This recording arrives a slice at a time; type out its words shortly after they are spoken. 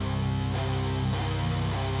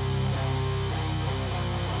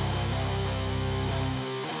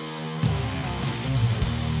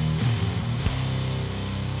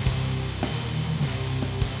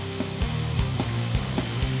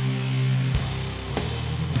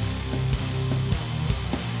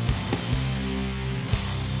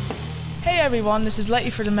everyone, this is Letty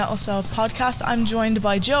for the Metal Cell podcast. I'm joined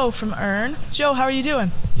by Joe from Urne. Joe, how are you doing?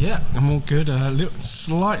 Yeah, I'm all good.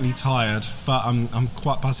 Slightly tired, but I'm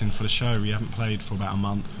quite buzzing for the show. We haven't played for about a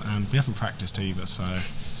month, and we haven't practiced either. So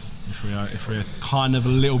if we're kind of a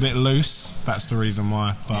little bit loose, that's the reason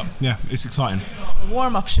why. But yeah, it's exciting. A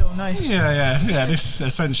warm-up show, nice. Yeah. This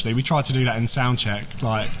essentially, we tried to do that in sound check,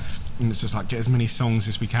 and it's just like get as many songs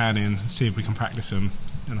as we can in, see if we can practice them,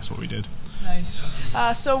 and that's what we did.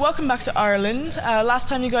 Nice. So welcome back to Ireland. Last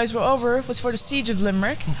time you guys were over was for the Siege of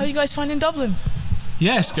Limerick. How are you guys finding Dublin?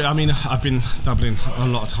 Yeah, it's good. I mean, I've been Dublin a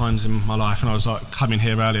lot of times in my life, and I was like coming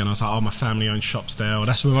here earlier, and I was like, oh, my family owns shops there, or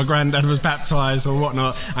that's where my granddad was baptised, or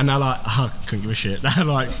whatnot. And they're like, oh, I couldn't give a shit. They're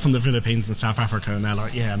like from the Philippines and South Africa, and they're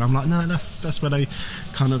like, yeah. And I'm like, no, that's where they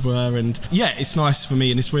kind of were. And yeah, it's nice for me,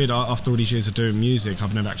 and it's weird. After all these years of doing music,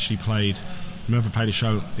 I've never played a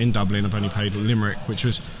show in Dublin. I've only played Limerick, which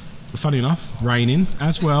was, funny enough, raining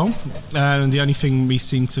as well. And the only thing we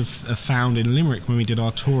seem to have found in Limerick when we did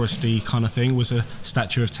our touristy kind of thing was a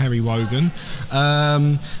statue of Terry Wogan.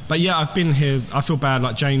 But yeah, I've been here. I feel bad.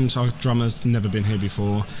 Like James, our drummer's never been here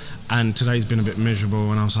before, and today's been a bit miserable.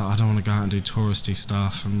 And I was like, I don't want to go out and do touristy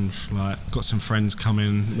stuff. And like, got some friends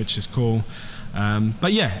coming, which is cool.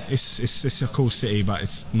 But yeah, it's a cool city, but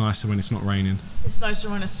it's nicer when it's not raining. It's nicer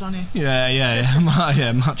when it's sunny. Yeah,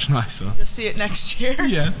 much nicer. You'll see it next year.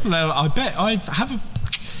 Yeah, well, I bet I have a...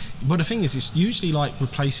 But the thing is, it's usually like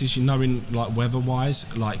with places you know in like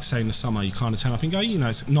weather-wise, like say in the summer, you kind of turn up and go,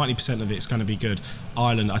 it's 90% of it's going to be good.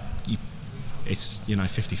 Ireland, it's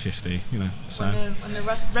 50-50, so when the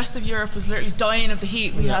rest of Europe was literally dying of the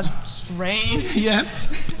heat, we had rain.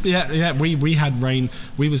 yeah we had rain.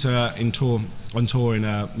 We was on tour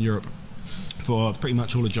in Europe for pretty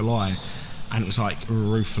much all of July, and it was like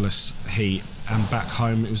ruthless heat, and back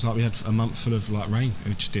home it was like we had a month full of like rain,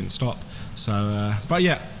 and it just didn't stop. So but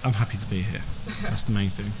yeah, I'm happy to be here. That's the main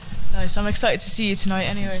thing. Nice. I'm excited to see you tonight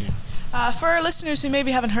anyway. For our listeners who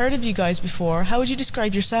maybe haven't heard of you guys before, how would you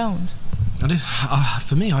describe your sound?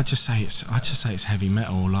 For me, I'd just say it's heavy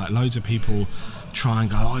metal. Like loads of people try and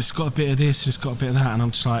go, oh, it's got a bit of this and it's got a bit of that, and I'm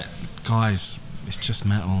just like, guys, it's just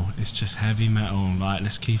metal. It's just heavy metal. Like,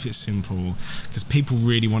 let's keep it simple, because people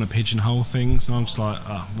really want to pigeonhole things, and I'm just like,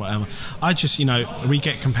 oh, whatever. I just, we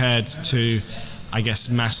get compared to, I guess,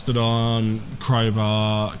 Mastodon,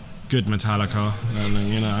 Crowbar, good Metallica,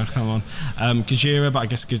 and come on, Gojira, but I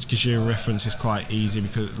guess Gojira reference is quite easy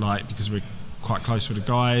because we're quite close with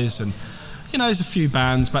the guys, and there's a few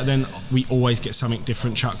bands, but then we always get something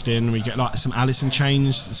different chucked in. We get like some Alice in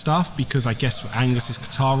Chains stuff, because I guess Angus's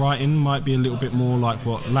guitar writing might be a little bit more like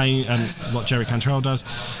what Jerry Cantrell does.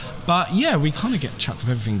 But yeah, we kind of get chucked with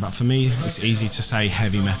everything. But for me, it's easy to say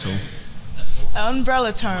heavy metal.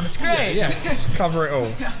 Umbrella term, it's great. Yeah, cover it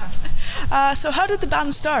all. So how did the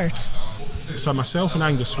band start? So myself and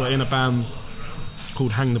Angus were in a band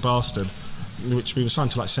called Hang the Bastard, which we were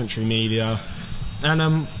signed to like Century Media,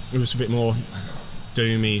 and it was a bit more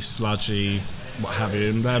doomy, sludgy, what have you.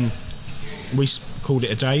 And we called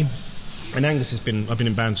it a day. And I've been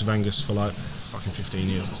in bands with Angus for like fucking 15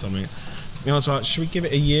 years or something. And I was like, should we give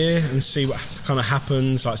it a year and see what kind of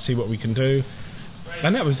happens, like see what we can do?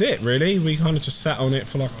 And that was it, really. We kind of just sat on it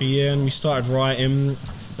for like a year, and we started writing.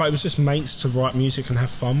 But it was just mates to write music and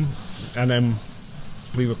have fun. And then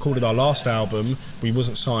we recorded our last album. We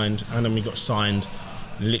wasn't signed, and then we got signed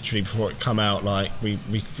literally before it come out. Like we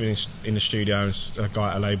finished in the studio, and a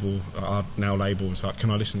guy at our now label, was like,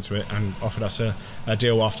 can I listen to it? And offered us a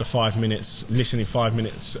deal after 5 minutes, listening 5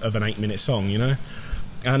 minutes of an 8-minute song,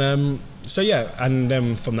 And so yeah, and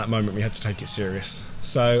then from that moment we had to take it serious.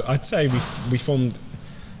 So I'd say we formed,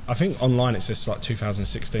 I think online it says like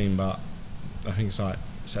 2016, but I think it's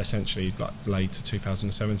essentially like later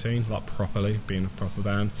 2017, like properly being a proper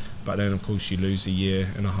band. But then of course you lose a year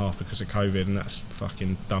and a half because of COVID, and that's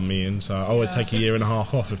fucking done me in. So I always take a year and a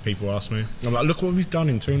half off if people ask me. I'm like, look what we've done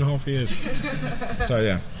in 2.5 years. So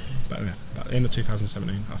yeah, but end of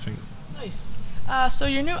 2017, I think. Nice. So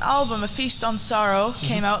your new album, A Feast on Sorrow,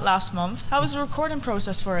 came out last month. How was the recording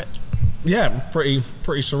process for it? Yeah, pretty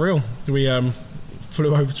surreal. We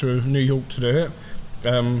flew over to New York to do it.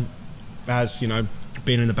 As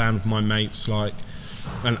being in the band with my mates, like,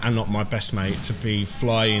 and not my best mate, to be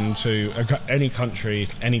flying to any country,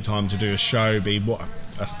 any time to do a show, be what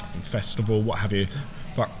a fucking festival, what have you.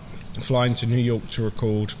 But flying to New York to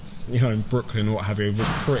record, in Brooklyn or what have you, was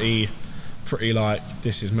pretty like,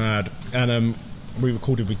 this is mad. And we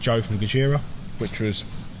recorded with Joe from Gojira, which was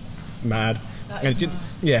mad. And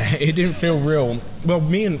it didn't feel real. Well,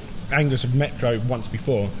 me and Angus had met Joe once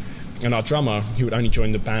before, and our drummer, he would only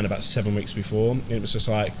joined the band about 7 weeks before, and it was just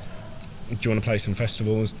like, do you want to play some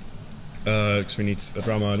festivals? because we need a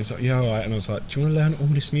drummer. And he's like, yeah, all right. And I was like, do you want to learn all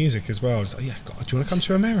this music as well? I was like, yeah, God, do you want to come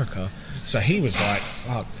to America? So he was like,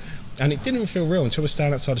 fuck. And it didn't feel real until we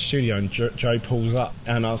stand outside the studio and Joe pulls up.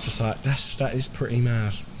 And I was just like, that is pretty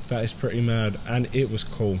mad. That is pretty mad. And it was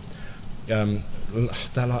cool. They're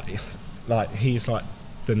like he's like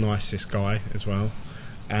the nicest guy as well.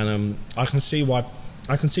 And I can see why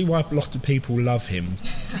lots of people love him.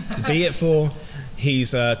 Be it for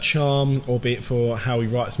his charm or be it for how he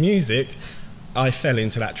writes music. I fell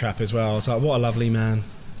into that trap as well. I was like, what a lovely man.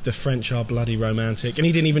 The French are bloody romantic. And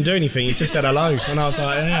he didn't even do anything. He just said hello. And I was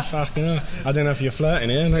like, yeah, fucking hell. I don't know if you're flirting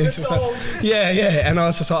here. And he's just like, yeah. And I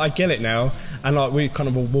was just like, I get it now. And like we kind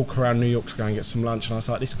of will walk around New York to go and get some lunch. And I was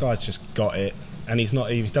like, this guy's just got it. And he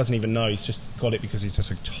doesn't even know. He's just got it because he's just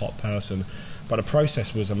a top person. But the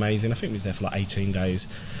process was amazing. I think we was there for like 18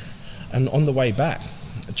 days. And on the way back,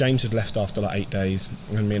 James had left after like 8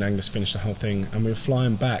 days. And me and Angus finished the whole thing. And we were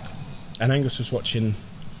flying back. And Angus was watching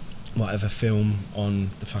whatever film on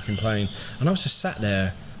the fucking plane, and I was just sat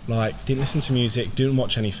there like, didn't listen to music, didn't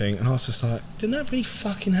watch anything, and I was just like, didn't that really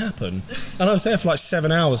fucking happen? And I was there for like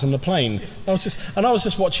 7 hours on the plane. I was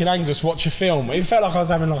just watching Angus watch a film. It felt like I was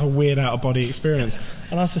having like a weird out of body experience,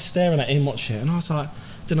 and I was just staring at him watching it, and I was like,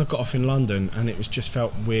 then I got off in London and it was just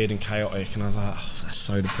felt weird and chaotic, and I was like, oh, that's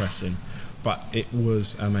so depressing. But it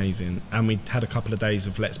was amazing. And we had a couple of days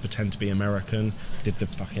of let's pretend to be American, did the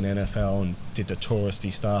fucking NFL and did the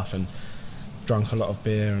touristy stuff and drunk a lot of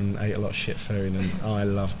beer and ate a lot of shit food, and I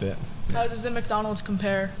loved it. How does the McDonald's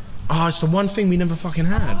compare? Oh, it's the one thing we never fucking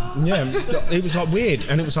had. Yeah, it was like weird.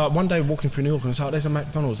 And it was like one day walking through New York and it's like, there's a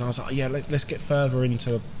McDonald's. And I was like, yeah, let's get further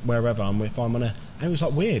into wherever I'm if I'm on a... And it was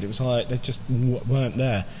like weird. It was like they just weren't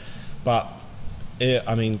there. But,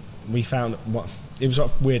 we found... It was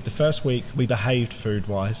like weird. The first week we behaved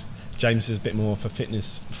food-wise. James is a bit more of a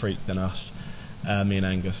fitness freak than us, me and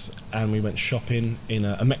Angus, and we went shopping in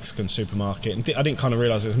a Mexican supermarket. And I didn't kind of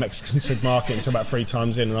realise it was a Mexican supermarket until about 3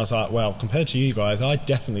 times in, and I was like, well, compared to you guys, I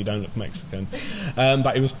definitely don't look Mexican.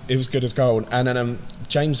 But it was good as gold. And then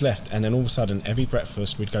James left, and then all of a sudden, every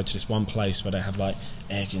breakfast we'd go to this one place where they have like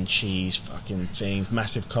egg and cheese fucking things,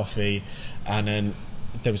 massive coffee, and then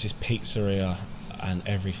there was this pizzeria. And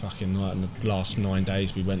every fucking night in the last 9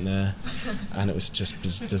 days we went there, and it was just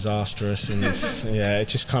disastrous, and yeah, it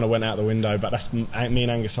just kind of went out the window. But that's me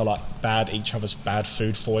and Angus are like each other's bad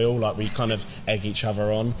food foil. Like we kind of egg each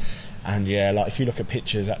other on, and yeah, like if you look at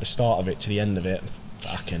pictures at the start of it to the end of it,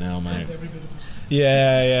 fucking hell, mate.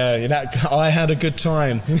 Yeah, I had a good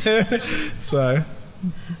time. So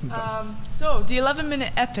the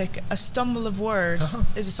 11-minute epic "A Stumble of Words"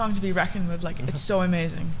 is a song to be reckoned with. Like, it's so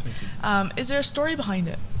amazing. Is there a story behind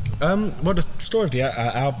it? Well, the story of the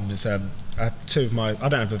album is two of my... I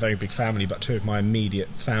don't have a very big family, but two of my immediate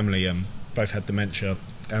family both had dementia.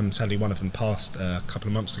 Sadly, one of them passed a couple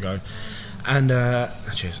of months ago. And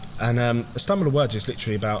cheers. And "A Stumble of Words" is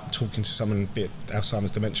literally about talking to someone with Alzheimer's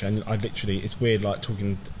dementia, and I literally... It's weird, like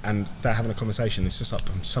talking and they're having a conversation. It's just like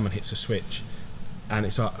someone hits a switch. And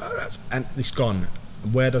it's like, and it's gone.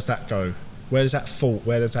 Where does that go? Where does that thought,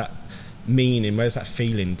 where does that meaning, where's that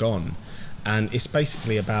feeling gone? And it's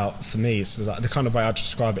basically about, for me, it's like, the kind of way I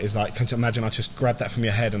describe it is like, can you imagine I just grabbed that from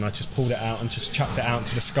your head and I just pulled it out and just chucked it out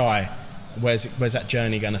into the sky. Where's that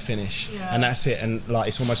journey going to finish? Yeah. And that's it. And like,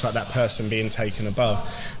 it's almost like that person being taken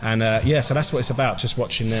above. And so that's what it's about, just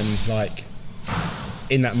watching them like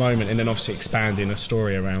in that moment, and then obviously expanding a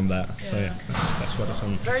story around that. Yeah. So yeah, that's what it's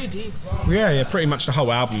on. Very deep. Yeah, pretty much the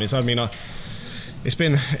whole album is. I mean, it's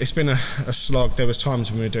been a slog. There was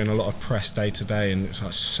times when we were doing a lot of press day to day, and it's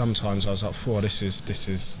like sometimes I was like, "Whoa, this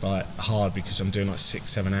is like hard," because I'm doing like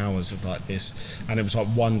 6-7 hours of like this. And it was like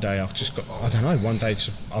one day I was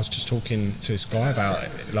just talking to this guy about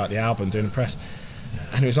it, like the album, doing the press.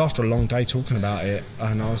 And it was after a long day talking about it,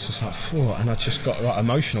 and I was just like, "Phew," and I just got like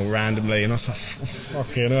emotional randomly, and I was like,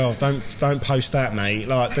 "Fucking hell, don't post that, mate.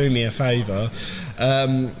 Like, do me a favour."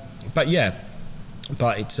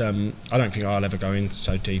 But it's I don't think I'll ever go in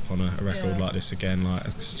so deep on a record like this again. Like,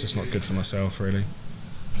 it's just not good for myself, really.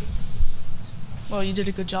 Well, you did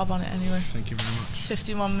a good job on it anyway. Thank you very much.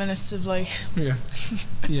 51 minutes of like... Yeah.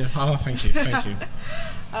 Oh, thank you.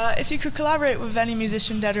 If you could collaborate with any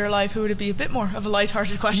musician, dead or alive, who would it be? A bit more of a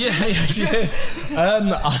light-hearted question.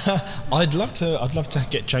 Yeah. I'd love to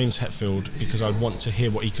get James Hetfield, because I want to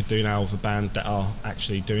hear what he could do now with a band that are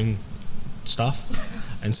actually doing stuff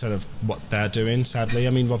instead of what they're doing, sadly. I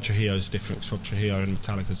mean, Rob Trujillo's different. Rob Trujillo and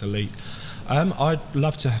Metallica's elite. I'd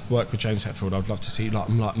love to work with James Hetfield. I'd love to see, like,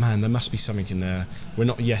 I'm like, man, there must be something in there. We're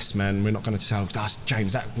not yes men. We're not going to tell, that's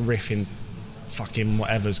James, that riff in fucking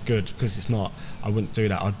whatever's good, because it's not. I wouldn't do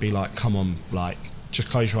that. I'd be like, come on, like, just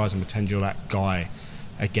close your eyes and pretend you're that guy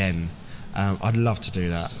again. I'd love to do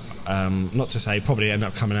that. Not to say probably end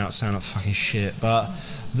up coming out sound like fucking shit, but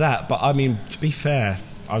I mean, to be fair,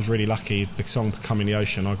 I was really lucky. The song "Becoming the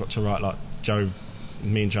Ocean," I got to write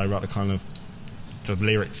me and Joe wrote the kind of the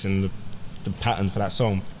lyrics and the pattern for that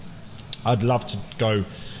song. I'd love to go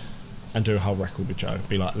and do a whole record with Joe.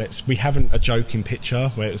 Be like, we haven't a joking picture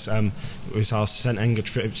where it was our St Anger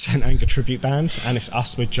tribute band, and it's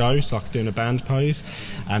us with Joe, so like doing a band pose,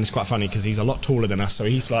 and it's quite funny because he's a lot taller than us, so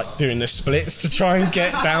he's like doing the splits to try and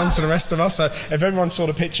get down to the rest of us. So if everyone saw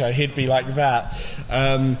the picture, he'd be like that.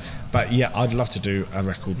 But yeah, I'd love to do a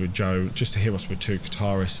record with Joe, just to hear us with two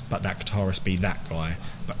guitarists, but that guitarist be that guy.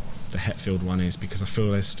 But the Hetfield one is, because I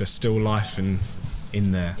feel there's still life in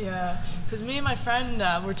there. Yeah, because me and my friend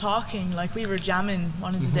were talking, like we were jamming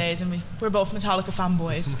one of the days, and we're both Metallica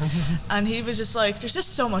fanboys, and he was just like, there's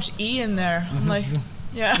just so much E in there. I'm like,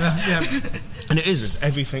 yeah. And it's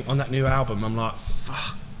everything on that new album. I'm like,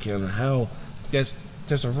 fucking hell,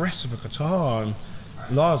 there's a rest of a guitar, and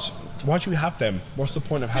Lars, why do you have them? What's the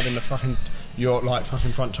point of having your fucking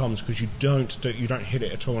front toms, because you don't hit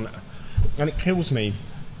it at all, and it kills me,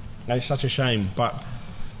 and it's such a shame. But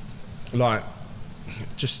like,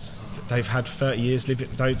 just they've had 30 years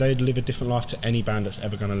they live a different life to any band that's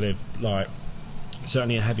ever going to live. Like,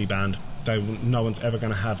 certainly a heavy band, no one's ever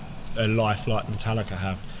going to have a life like Metallica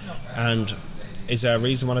have. No. And is there a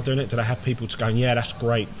reason why they're doing it? Do they have people to go, yeah, that's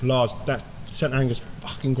great, Lars, that St Anger's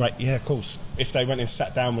fucking great? Yeah, of course. If they went and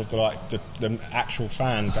sat down with the actual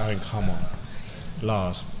fan going, come on,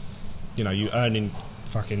 Lars, you know, you're earning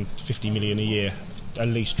fucking 50 million a year, at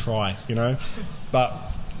least try, you know. but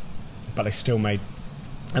they still made.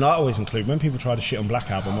 And I always include, when people try to shit on Black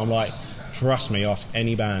Album, I'm like, trust me, ask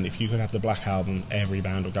any band, if you could have the Black Album, every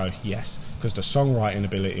band will go yes, because the songwriting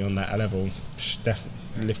ability on that level,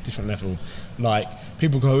 different level. Like,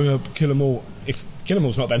 people go, Kill 'Em All. If Kill 'Em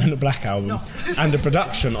All's not better than the Black Album, no. And the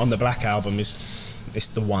production on the Black Album it's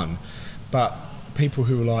the one. But people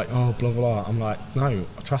who are like, oh, blah blah, I'm like, no,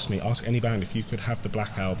 trust me, ask any band if you could have the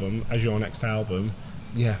Black Album as your next album.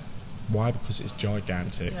 Yeah. Why? Because it's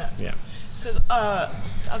gigantic. Yeah. Because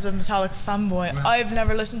as a Metallica fanboy, I've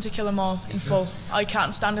never listened to Kill 'Em All in full. I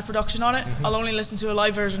can't stand the production on it. I'll only listen to a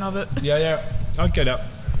live version of it. Yeah, I get it.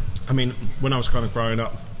 I mean, when I was kind of growing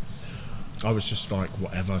up, I was just like,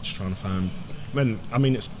 whatever, just trying to find.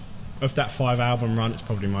 It's of that 5 album run, it's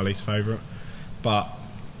probably my least favourite. But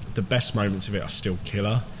the best moments of it are still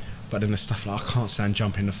killer. But then there's stuff like, I can't stand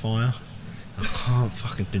Jump in the Fire. I can't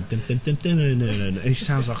fucking it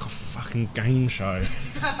sounds like a fucking game show.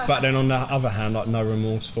 But then on the other hand, like No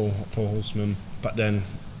Remorse for Horsemen, but then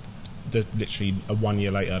literally 1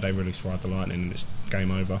 year later they released Ride the Lightning, and it's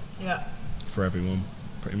game over. Yeah. For everyone,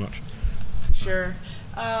 pretty much. Sure.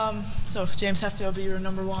 So James Hetfield will be your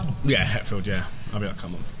number one? Yeah, Hetfield, yeah. I'll be like,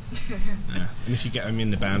 come on. Yeah. And if you get him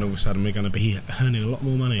in the band, all of a sudden we're going to be earning a lot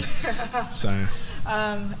more money. So.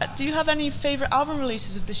 Do you have any favourite album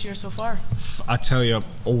releases of this year so far? I tell you,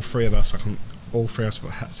 all three of us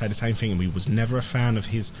say the same thing, and we was never a fan of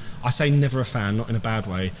his. I say never a fan, not in a bad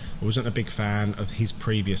way. I wasn't a big fan of his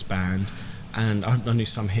previous band, and I knew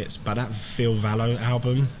some hits, but that Phil Vallo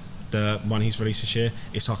album, the one he's released this year,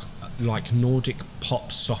 it's like Nordic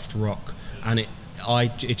pop soft rock, and it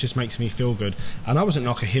just makes me feel good. And I wasn't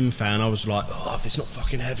like a him fan. I was like, oh, if it's not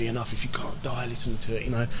fucking heavy enough, if you can't die, listen to it,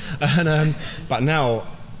 you know. And but now,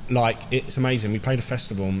 like, it's amazing. We played a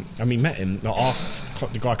festival and we met him. Like,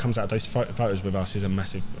 the guy comes out those photos with us is a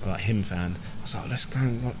massive him fan. I was like, let's go,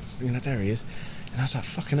 there he is. And I was like,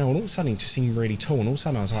 fucking hell. And all of a sudden he just seemed really tall, and all of a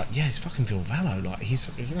sudden I was like, yeah, it's fucking Phil Vallo. Like,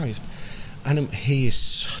 and he is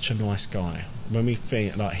such a nice guy. When we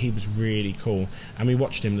think, like, he was really cool, and we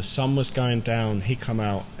watched him. The sun was going down. He come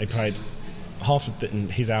out. They played half of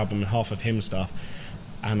his album and half of him stuff,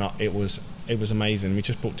 and it was amazing. We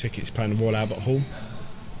just bought tickets playing the Royal Albert Hall.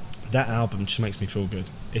 That album just makes me feel good.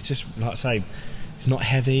 It's just, like I say, it's not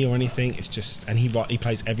heavy or anything. It's just, and he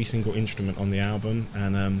plays every single instrument on the album,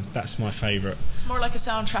 and that's my favourite. It's more like a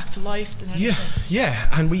soundtrack to life than anything. Yeah,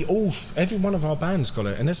 and every one of our bands got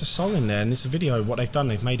it. And there's a song in there, and there's a video. What they've done,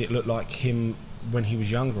 they've made it look like him when he was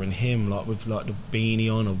younger, and him like with like the beanie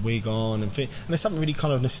on, a wig on, and there's something really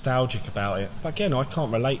kind of nostalgic about it. But again, I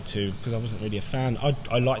can't relate to, because I wasn't really a fan. I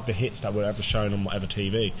liked the hits that were ever shown on whatever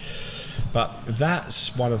TV. But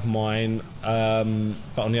that's one of mine.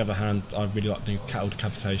 But on the other hand, I really like the Cattle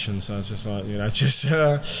Decapitation, so it's just like, that.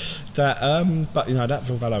 But that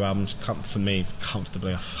Phil Vallo album's for me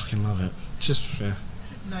comfortably. I fucking love it. Just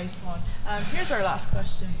Nice one. Here's our last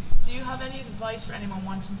question. Do you have any advice for anyone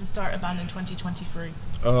wanting to start a band in 2023?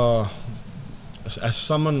 as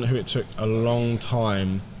someone who it took a long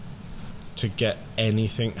time to get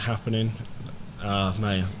anything happening,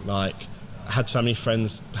 mate, like, I had so many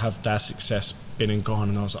friends have their success been and gone,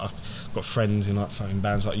 and I was like, I've got friends in like fucking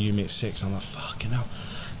bands like You Me at 6, and I'm like, fucking hell.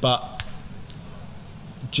 But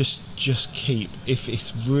just keep, if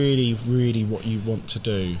it's really, really what you want to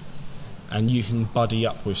do, and you can buddy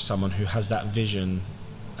up with someone who has that vision,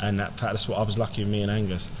 and that's what I was lucky with me and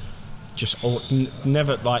Angus. Just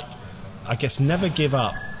never, like, I guess never give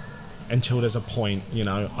up until there's a point, you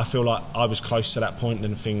know. I feel like I was close to that point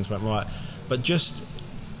and things went right, but just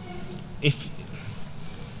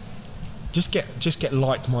get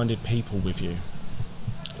like-minded people with you,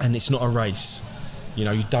 and it's not a race. You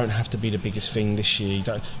know, you don't have to be the biggest thing this year.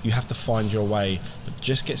 You have to find your way, but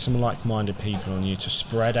just get some like-minded people on you to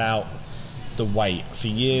spread out the weight. For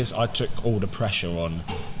years, I took all the pressure on,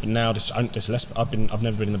 but now there's less. I've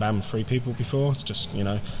never been in the band with 3 people before. It's just, you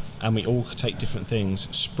know, and we all take different things.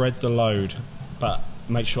 Spread the load, but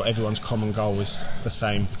make sure everyone's common goal is the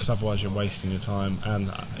same, because otherwise you're wasting your time. And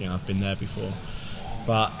you know, I've been there before,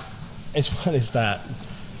 but as well as that,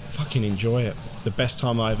 fucking enjoy it. The best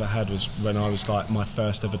time I ever had was when I was like my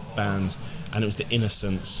first ever band, and it was the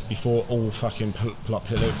Innocence, before all fucking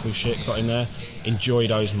political shit got in there. Enjoy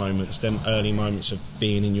those moments, them early moments of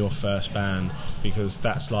being in your first band, because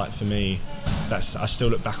that's like, for me, I still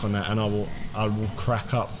look back on that and I will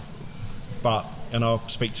crack up. And I'll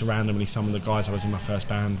speak to randomly some of the guys I was in my first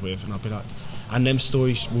band with, and I'll be like, and them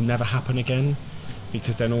stories will never happen again,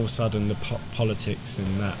 because then all of a sudden the politics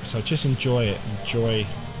and that. So just enjoy it. Enjoy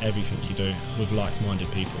everything you do with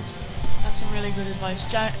like-minded people. That's some really good advice.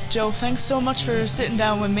 Joe, thanks so much for sitting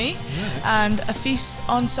down with me. And A Feast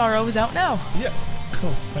on Sorrow is out now. Yeah,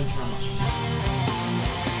 cool. Thank you very much.